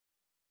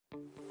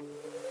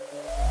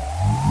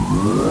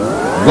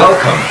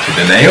Welcome to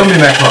the Naomi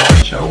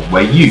Laughlan Show,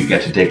 where you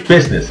get to take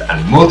business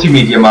and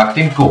multimedia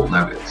marketing gold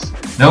nuggets.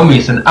 Naomi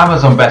is an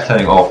Amazon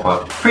best-selling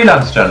author,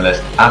 freelance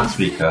journalist and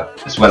speaker,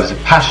 as well as a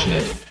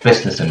passionate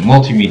business and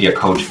multimedia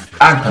coach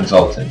and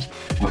consultant.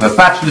 With a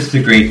bachelor's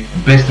degree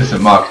in business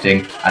and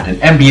marketing and an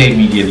MBA in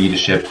media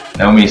leadership,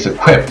 Naomi is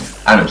equipped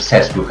and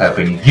obsessed with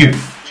helping you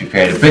to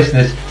create a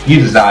business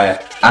you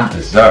desire and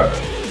deserve.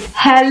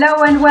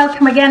 Hello and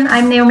welcome again.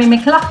 I'm Naomi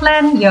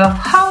Laughlan, your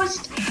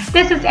host.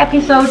 This is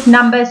episode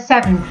number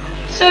 7.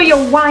 So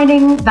you're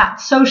whining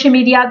that social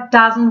media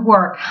doesn't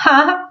work,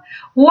 huh?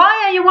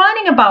 Why are you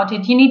whining about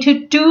it? You need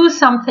to do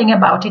something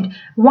about it.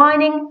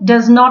 Whining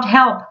does not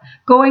help.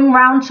 Going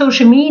around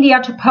social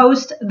media to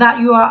post that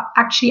you are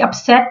actually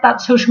upset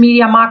that social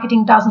media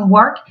marketing doesn't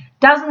work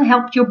doesn't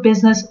help your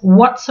business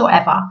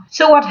whatsoever.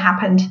 So what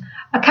happened?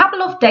 A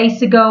couple of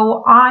days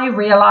ago, I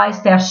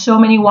realized there are so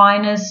many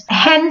whiners,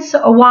 hence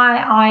why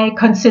I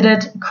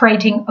considered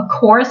creating a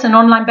course, an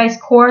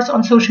online-based course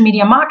on social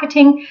media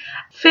marketing,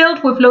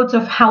 filled with loads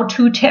of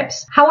how-to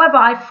tips. However,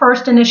 I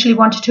first initially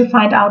wanted to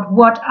find out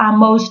what are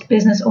most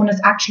business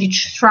owners actually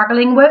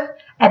struggling with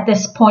at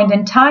this point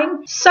in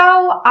time.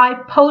 So I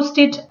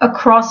posted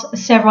across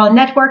several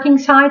networking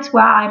sites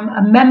where I'm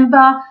a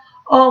member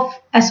of,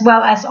 as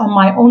well as on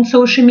my own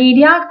social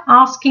media,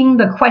 asking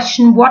the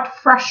question, what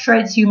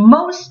frustrates you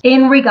most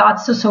in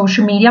regards to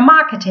social media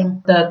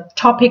marketing? The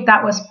topic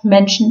that was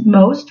mentioned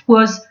most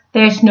was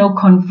there's no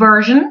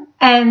conversion,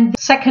 and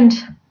second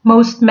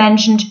most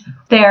mentioned,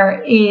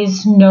 there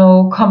is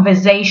no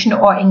conversation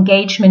or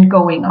engagement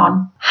going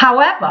on.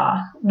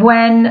 However,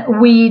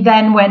 when we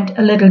then went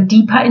a little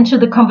deeper into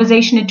the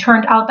conversation, it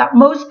turned out that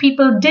most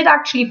people did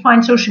actually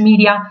find social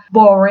media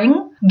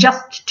boring.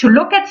 Just to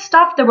look at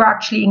stuff, they were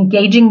actually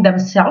engaging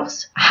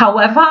themselves.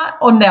 However,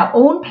 on their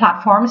own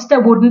platforms, they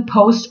wouldn't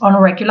post on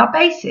a regular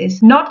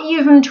basis. Not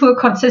even to a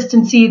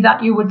consistency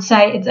that you would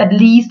say it's at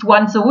least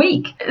once a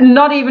week.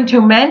 Not even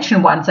to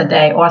mention once a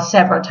day or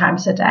several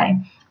times a day.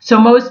 So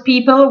most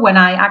people, when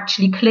I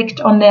actually clicked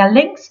on their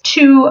links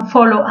to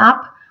follow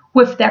up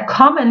with their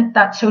comment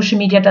that social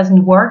media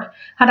doesn't work,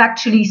 had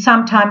actually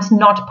sometimes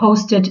not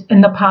posted in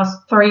the past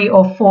 3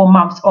 or 4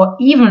 months or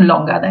even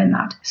longer than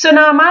that. So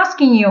now I'm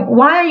asking you,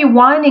 why are you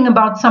whining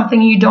about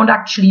something you don't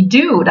actually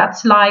do?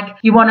 That's like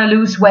you want to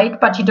lose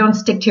weight, but you don't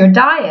stick to your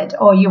diet,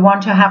 or you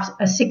want to have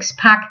a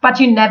 6-pack, but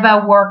you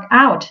never work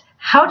out.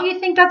 How do you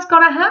think that's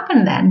going to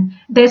happen then?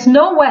 There's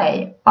no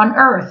way on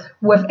earth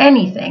with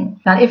anything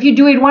that if you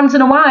do it once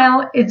in a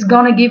while, it's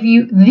going to give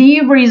you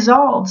the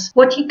results.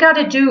 What you got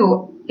to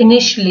do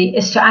initially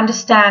is to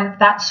understand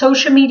that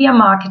social media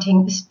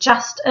marketing is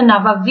just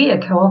another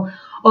vehicle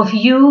of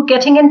you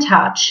getting in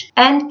touch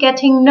and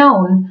getting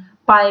known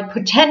by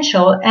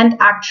potential and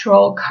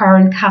actual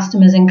current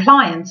customers and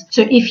clients.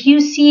 So if you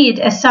see it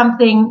as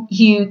something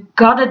you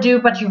gotta do,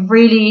 but you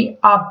really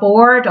are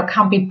bored or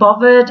can't be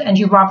bothered and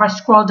you rather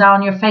scroll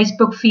down your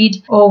Facebook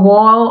feed or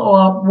wall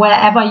or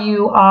wherever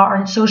you are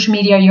on social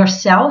media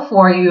yourself,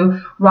 or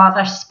you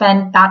rather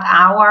spend that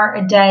hour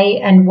a day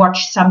and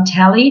watch some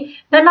telly,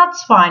 then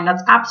that's fine.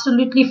 That's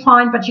absolutely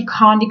fine, but you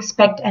can't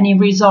expect any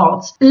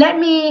results. Let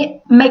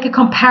me make a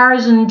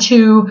comparison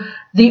to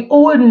the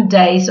olden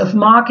days of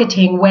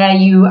marketing, where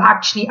you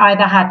actually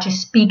either had to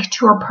speak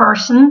to a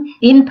person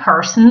in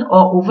person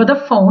or over the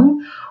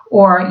phone,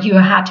 or you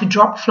had to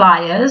drop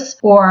flyers,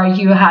 or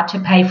you had to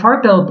pay for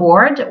a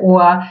billboard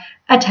or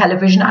a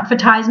television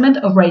advertisement,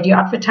 a radio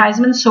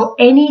advertisement, so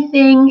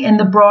anything in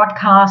the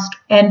broadcast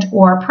and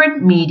or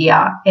print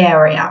media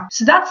area.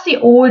 So that's the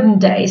olden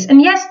days.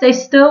 And yes, they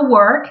still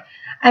work.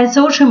 And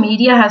social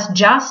media has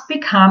just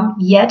become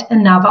yet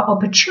another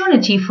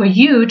opportunity for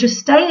you to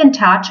stay in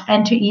touch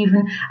and to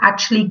even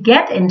actually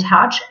get in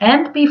touch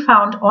and be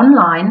found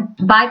online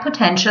by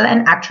potential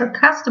and actual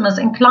customers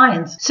and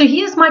clients. So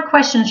here's my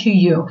question to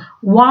you.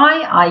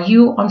 Why are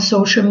you on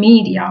social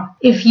media?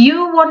 If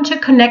you want to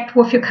connect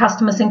with your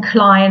customers and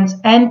clients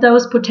and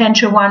those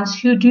potential ones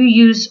who do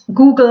use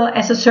Google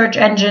as a search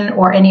engine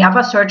or any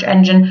other search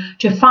engine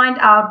to find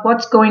out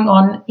what's going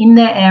on in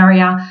their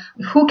area,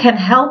 who can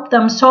help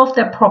them solve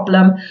their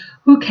problem,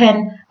 who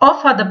can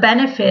offer the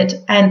benefit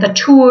and the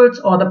tools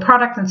or the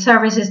products and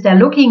services they're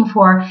looking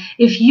for.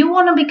 If you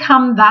want to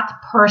become that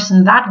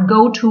person, that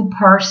go-to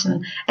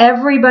person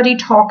everybody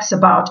talks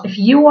about, if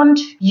you want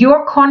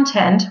your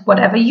content,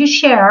 whatever you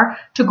share,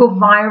 to go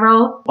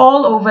viral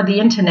all over the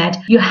internet,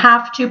 you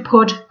have to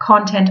put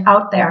content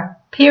out there,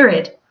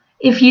 period.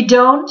 If you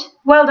don't,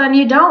 well, then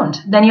you don't.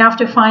 Then you have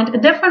to find a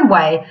different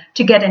way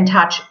to get in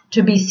touch,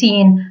 to be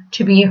seen,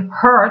 to be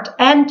heard,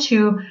 and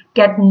to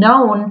get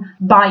known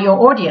by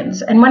your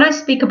audience. And when I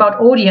speak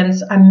about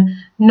audience, I'm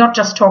not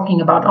just talking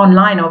about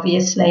online,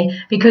 obviously,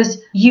 because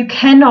you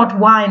cannot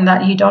whine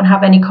that you don't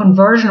have any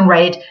conversion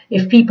rate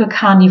if people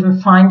can't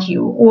even find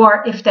you,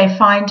 or if they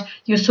find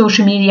your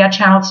social media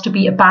channels to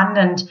be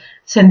abandoned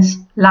since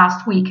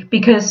last week.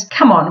 Because,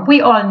 come on, we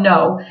all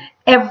know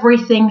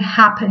everything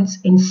happens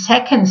in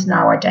seconds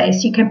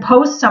nowadays. You can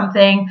post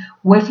something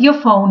with your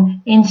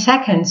phone in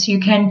seconds. You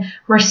can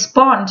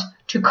respond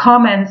to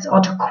comments or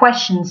to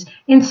questions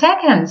in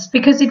seconds,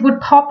 because it would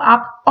pop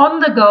up on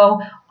the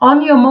go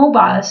on your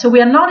mobile. So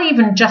we are not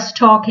even just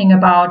talking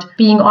about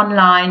being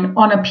online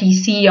on a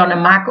PC, on a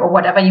Mac, or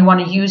whatever you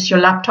want to use, your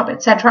laptop,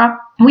 etc.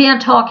 We are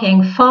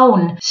talking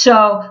phone.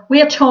 So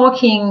we are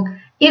talking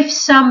if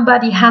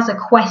somebody has a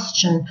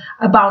question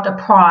about a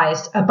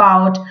price,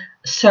 about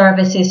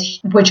services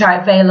which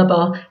are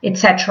available,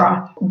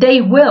 etc.,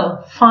 they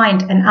will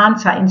find an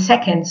answer in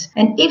seconds.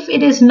 And if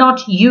it is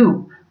not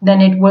you,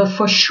 then it will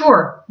for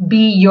sure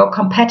be your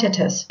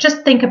competitors.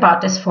 Just think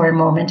about this for a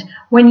moment.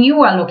 When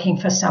you are looking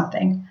for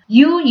something,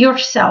 you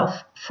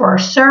yourself, for a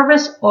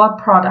service or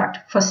product,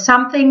 for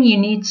something you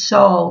need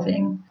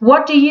solving,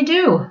 what do?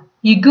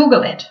 You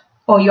Google it.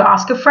 Or you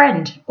ask a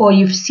friend, or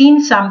you've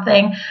seen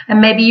something and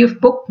maybe you've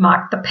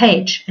bookmarked the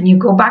page and you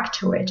go back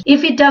to it.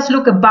 If it does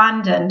look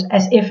abandoned,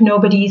 as if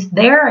nobody's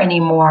there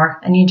anymore,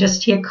 and you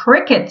just hear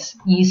crickets,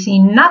 you see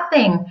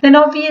nothing, then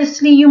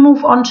obviously you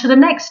move on to the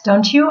next,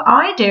 don't you?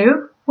 I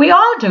do. We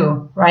all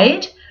do,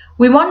 right?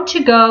 We want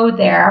to go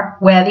there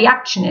where the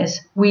action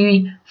is.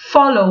 We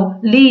follow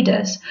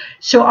leaders.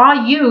 So are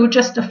you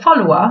just a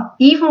follower,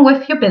 even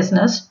with your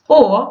business,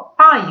 or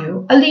are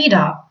you a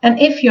leader? And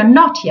if you're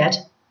not yet,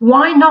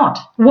 why not?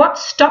 What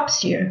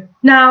stops you?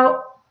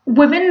 Now,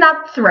 within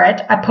that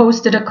thread I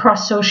posted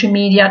across social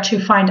media to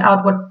find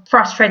out what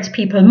frustrates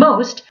people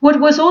most,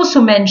 what was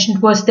also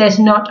mentioned was there's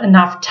not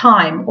enough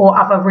time or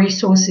other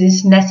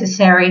resources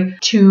necessary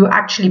to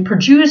actually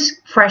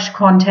produce fresh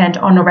content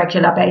on a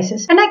regular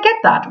basis. And I get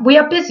that. We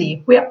are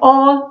busy. We are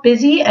all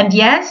busy. And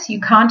yes,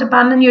 you can't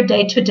abandon your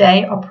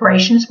day-to-day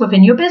operations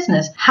within your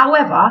business.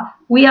 However,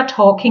 we are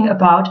talking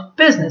about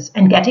business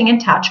and getting in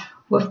touch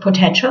with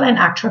potential and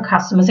actual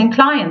customers and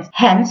clients.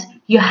 Hence,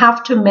 you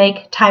have to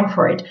make time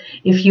for it.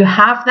 If you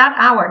have that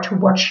hour to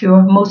watch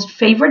your most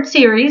favorite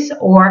series,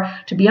 or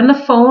to be on the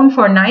phone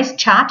for a nice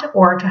chat,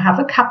 or to have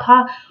a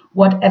cuppa,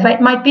 whatever it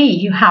might be,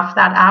 you have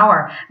that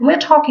hour. And we're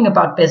talking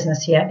about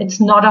business here. It's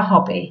not a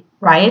hobby,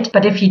 right?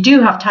 But if you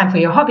do have time for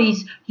your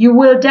hobbies, you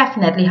will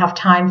definitely have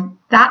time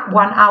that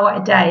 1 hour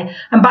a day.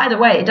 And by the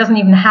way, it doesn't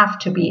even have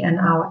to be an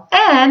hour.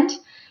 And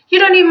you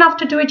don't even have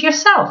to do it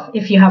yourself.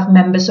 If you have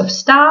members of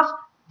staff,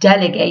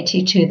 delegate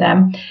it to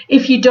them.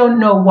 If you don't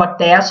know what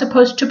they are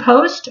supposed to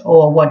post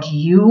or what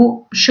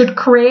you should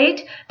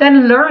create,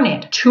 then learn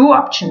it. Two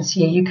options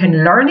here. You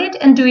can learn it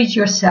and do it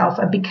yourself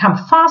and become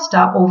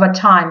faster over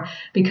time,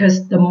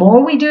 because the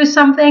more we do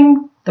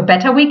something, the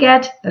better we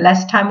get, the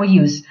less time we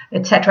use,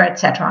 etc.,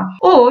 etc.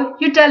 Or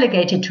you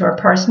delegate it to a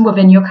person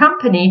within your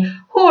company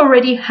who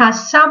already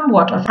has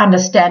somewhat of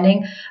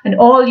understanding, and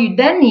all you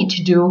then need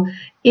to do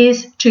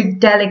is to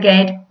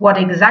delegate what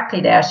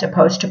exactly they are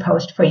supposed to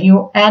post for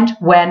you and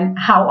when,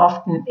 how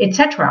often,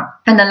 etc.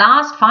 And the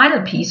last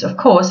final piece, of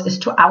course, is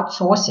to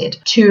outsource it.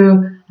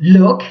 To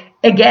look,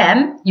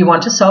 again, you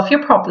want to solve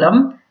your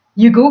problem,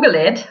 you Google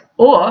it,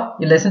 or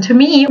you listen to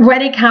me.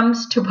 When it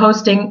comes to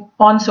posting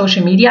on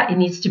social media, it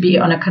needs to be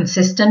on a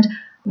consistent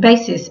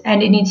basis,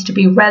 and it needs to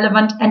be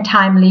relevant and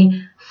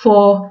timely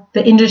for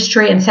the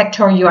industry and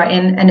sector you are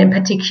in, and in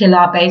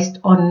particular based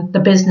on the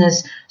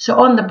business, so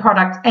on the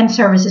products and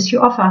services you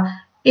offer.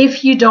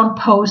 If you don't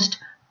post,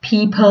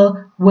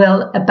 people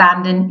will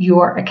abandon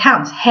your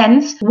accounts.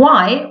 Hence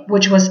why,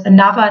 which was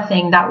another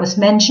thing that was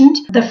mentioned,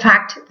 the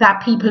fact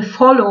that people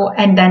follow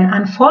and then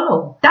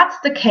unfollow. That's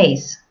the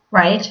case.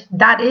 Right?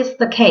 That is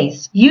the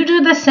case. You do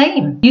the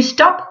same. You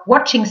stop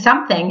watching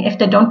something if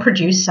they don't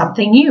produce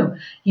something new.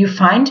 You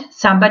find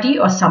somebody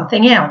or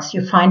something else.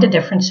 You find a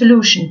different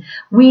solution.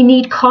 We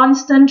need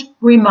constant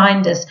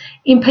reminders,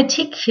 in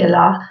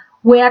particular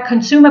where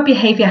consumer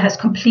behavior has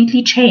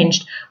completely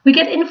changed. We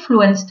get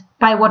influenced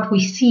by what we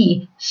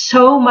see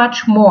so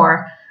much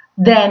more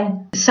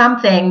than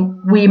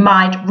something we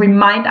might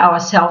remind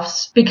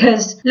ourselves.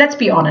 Because let's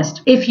be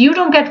honest, if you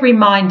don't get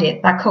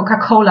reminded that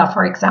Coca-Cola,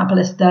 for example,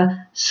 is the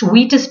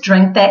sweetest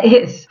drink there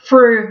is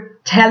through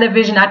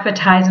television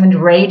advertisement,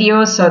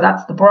 radio, so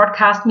that's the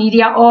broadcast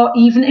media, or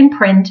even in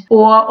print,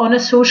 or on a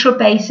social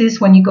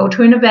basis, when you go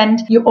to an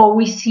event, you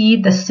always see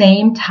the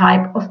same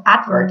type of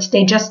adverts.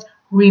 They just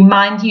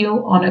remind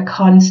you on a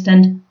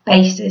constant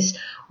basis.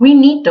 We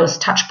need those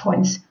touch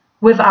points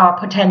with our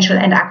potential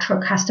and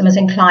actual customers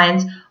and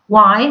clients.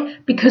 Why?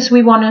 Because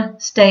we want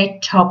to stay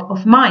top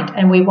of mind,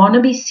 and we want to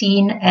be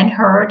seen and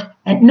heard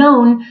and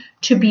known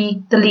to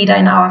be the leader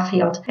in our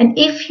field. And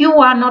if you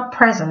are not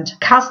present,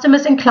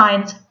 customers and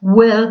clients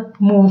will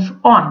move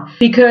on,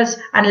 because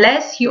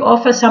unless you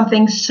offer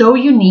something so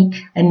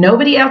unique and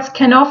nobody else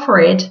can offer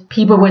it,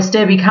 people will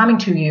still be coming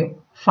to you.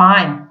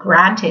 Fine,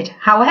 granted.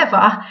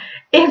 However,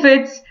 if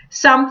it's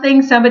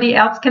something somebody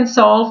else can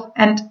solve,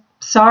 and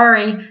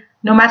sorry,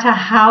 no matter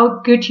how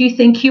good you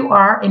think you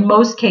are, in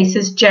most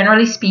cases,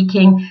 generally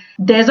speaking,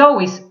 there's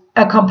always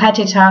a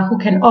competitor who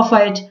can offer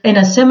it in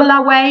a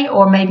similar way,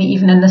 or maybe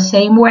even in the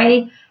same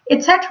way,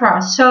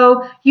 etc.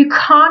 So you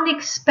can't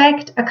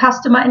expect a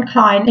customer and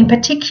client, in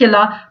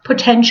particular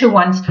potential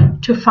ones,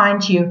 to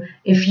find you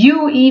if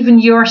you even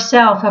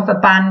yourself have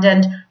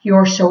abandoned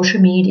your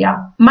social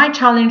media. My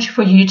challenge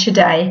for you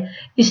today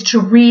is to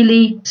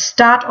really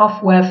start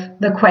off with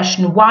the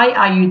question, why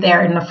are you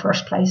there in the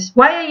first place?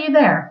 Why are you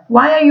there?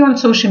 Why are you on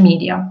social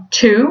media?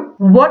 2,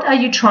 what are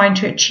you trying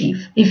to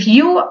achieve? If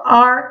you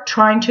are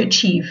trying to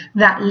achieve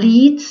that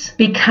leads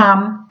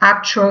become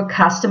actual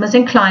customers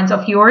and clients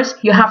of yours,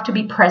 you have to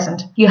be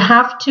present. You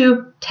have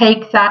to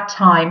take that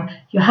time.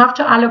 You have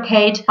to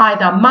allocate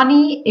either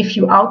money if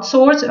you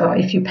outsource or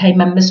if you pay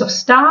members of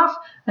staff,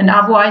 and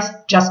otherwise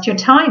just your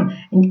time.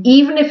 And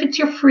even if it's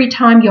your free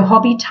time, your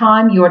hobby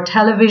time, your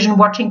television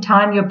watching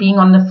time, your being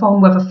on the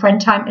phone with a friend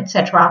time,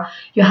 etc.,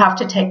 you have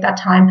to take that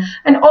time.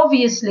 And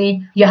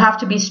obviously, you have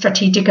to be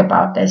strategic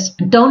about this.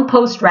 Don't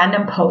post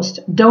random posts.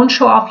 Don't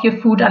show off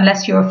your food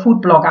unless you're a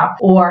food blogger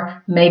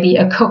or maybe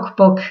a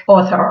cookbook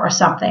author or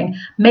something.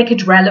 Make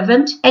it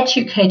relevant,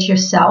 educate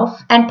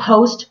yourself, and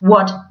post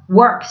what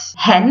works.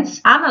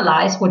 Hence,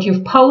 analyze what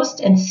you've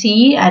posted and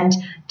see and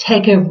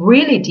take a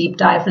really deep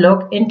dive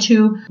look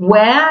into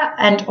where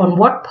and on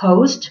what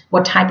post,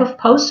 what type of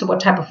post, so what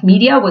type of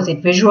media, was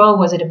it visual,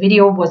 was it a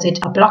video, was it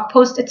a blog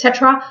post,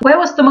 etc. Where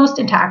was the most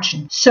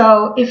interaction?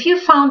 So if you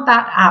found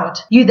that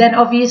out, you then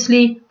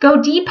obviously go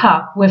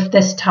deeper with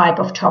this type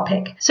of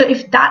topic. So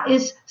if that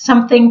is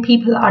something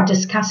people are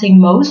discussing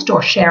most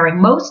or sharing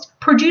most,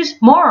 produce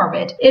more of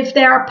it. If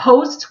there are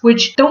posts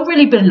which don't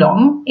really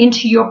belong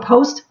into your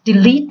post,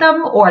 delete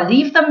them or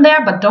leave them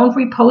there, but don't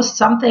repost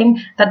something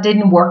that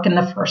didn't work in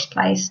the first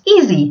place.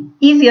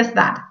 Easy as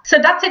that. So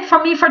that's it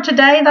from me for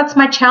today. That's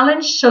my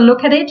challenge. So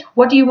look at it.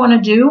 What do you want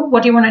to do?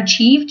 What do you want to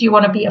achieve? Do you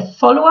want to be a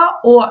follower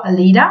or a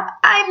leader?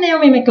 I'm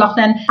Naomi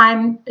McLaughlin.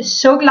 I'm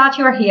so glad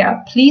you're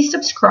here. Please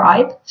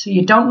subscribe so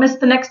you don't miss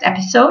the next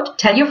episode.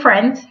 Tell your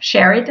friends,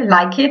 share it,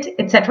 like it,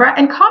 etc.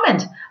 and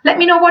comment. Let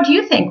me know what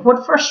you think,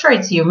 what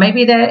frustrates you.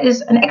 Maybe there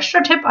is an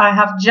extra tip I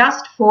have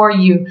just for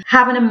you.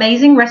 Have an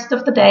amazing rest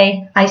of the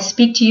day. I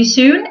speak to you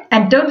soon.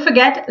 And don't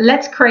forget,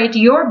 let's create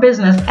your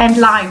business and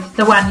life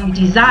the one you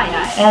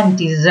desire and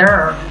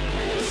deserve.